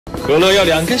可乐要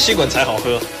2根吸管才好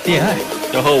喝，恋爱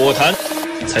要和我谈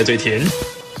才最甜。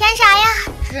舔啥呀？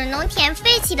只能舔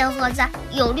废弃的盒子，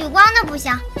有绿光的不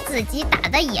行，自己打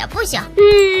的也不行。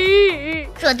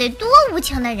这得多无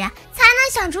情的人才能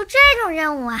想出这种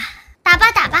任务啊！打吧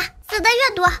打吧，死的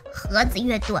越多，盒子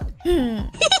越多。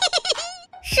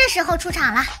是时候出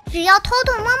场了，只要偷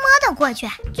偷摸摸的过去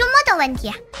就没得问题。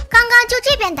刚刚就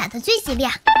这边打的最激烈，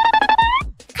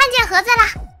看见盒子了！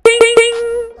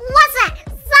哇塞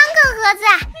，3个盒子，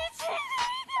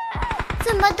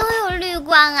怎么都有绿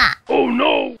光啊 Oh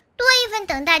no！ 多一份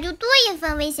等待就多一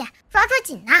份危险，抓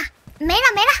紧呐！没了，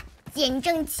见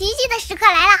证奇迹的时刻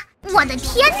来了！我的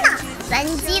天哪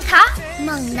，3级桃、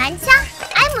猛男枪、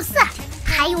M4，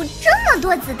还有这么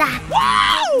多子弹，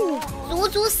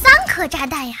足3颗炸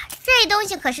弹呀！这东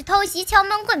西可是偷袭敲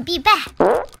门棍必备。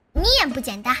你也不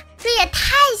简单，这也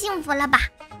太幸福了吧！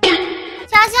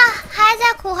瞧瞧，还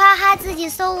在苦哈哈自己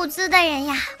搜物资的人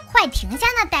呀，快停下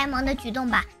那呆萌的举动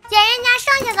吧，捡人家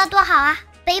剩下的多好啊！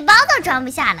背包都装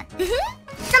不下了，什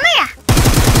么人？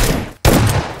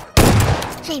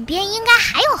这边应该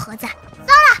还有盒子，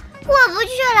糟了，过不去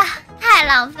了，太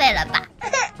浪费了吧。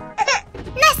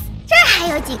Nice， 这儿还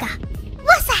有几个，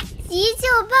哇塞，急救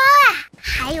包啊，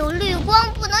还有绿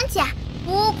光不能捡，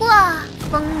不过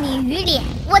风里雨里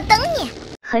我等你。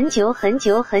很久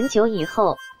以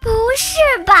后，不是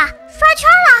吧，刷圈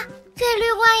了？这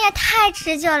绿光也太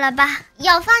持久了吧，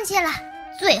要放弃了，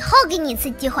最后给你一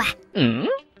次机会。呀，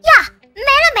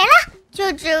没了，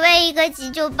就只为一个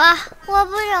急救包，我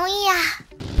不容易啊。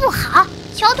不好，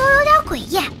桥头有点诡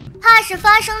异，怕是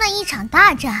发生了一场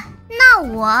大战，那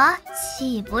我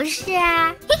岂不是？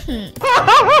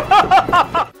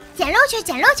捡漏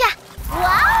去！哇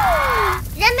哦，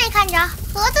人没看着，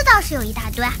盒子倒是有一大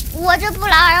堆，我这不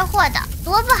劳而获的，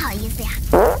多不好意思呀！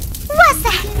哇塞，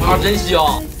啊，真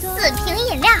香！4瓶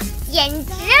饮料，简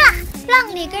直了！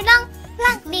浪里个浪，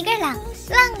浪里个浪，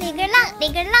浪里个浪里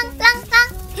个浪。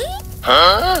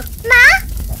妈，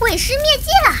毁尸灭迹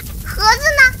了，盒子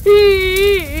呢？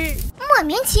莫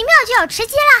名其妙就要吃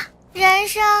鸡了，人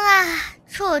生啊，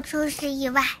处处是意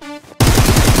外。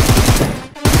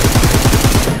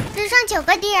只剩9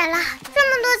个敌人了，这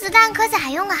么多子弹可咋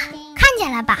用啊？看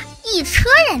见了吧，一车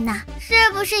人呢，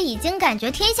是不是已经感觉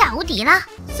天下无敌了？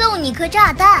送你颗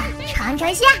炸弹，尝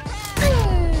尝鲜。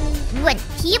问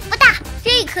题不大，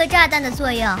这颗炸弹的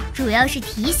作用主要是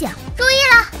提醒，注意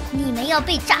了，你们要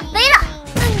被炸飞了。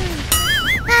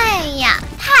哎呀，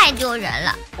太丢人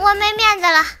了，我没面子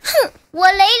了。我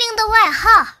雷凌的外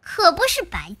号可不是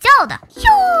白叫的哟。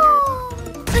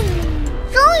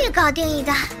终于搞定一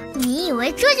个，你以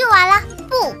为这就完了？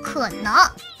不可能，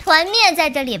团灭在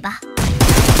这里吧。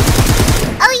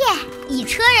哦耶，一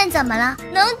车人怎么了？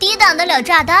能抵挡得了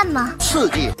炸弹吗？刺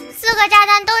激！4个炸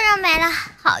弹都扔没了，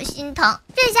好心疼，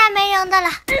这下没扔的了。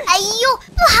哎呦，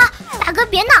不好，大哥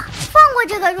别闹，放过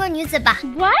这个弱女子吧。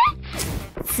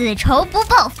此仇不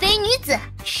报非女子，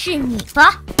是你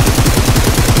吧？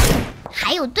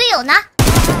还有队友呢。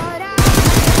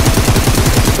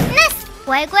Nice，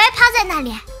 乖乖趴在那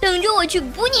里，等着我去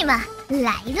补你们。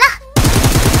来了，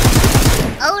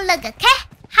哦了个开，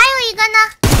还有一个呢。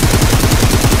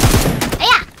哎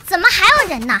呀，怎么还有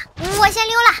人呢？我先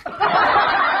溜了。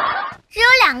只有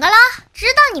2个了，知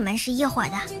道你们是一伙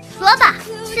的，说吧，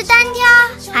是单挑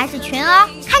还是群殴？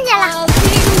看见了，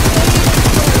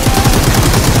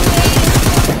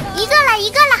一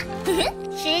个了，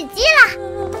吃鸡了。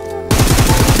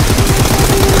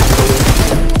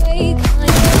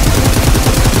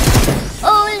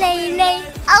哦嘞嘞，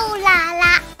哦啦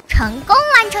啦，成功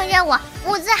完成任务，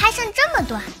物资还剩这么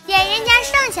多，捡人家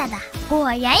剩下的，果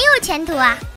然有前途啊！